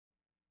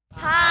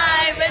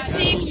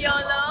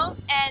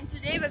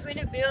we're going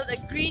to build a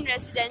green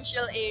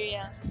residential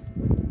area.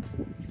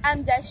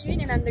 I'm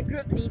Dashwin and I'm the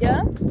group leader.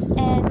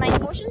 And my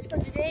emotions for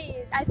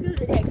today is I feel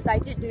really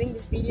excited doing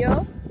this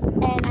video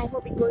and I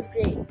hope it goes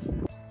great.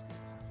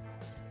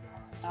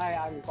 Hi,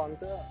 I'm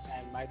Guangzhe,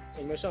 and my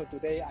emotion of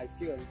today, I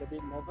feel a little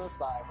bit nervous,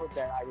 but I hope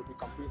that I will be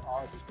complete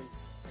all the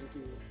things. Thank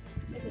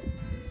you. Okay.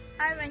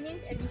 Hi, my name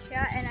is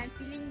Alicia and I'm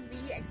feeling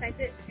really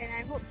excited and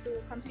I hope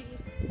to complete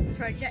this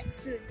project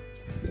soon.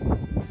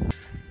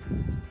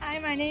 Hi,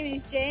 my name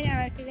is Jane and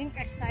I'm feeling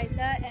excited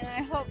and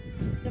I hope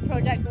the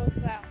project goes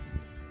well.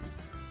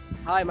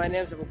 Hi, my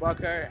name is Abu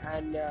Bakr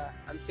and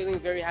I'm feeling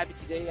very happy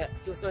today. I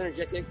feel so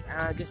energetic and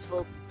I just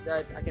hope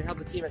that I can help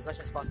the team as much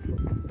as possible.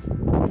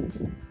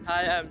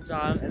 Hi, I'm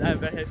John and I'm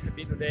very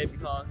happy today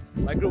because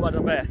my group are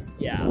the best.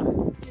 Yeah.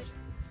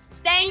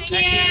 Thank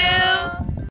you.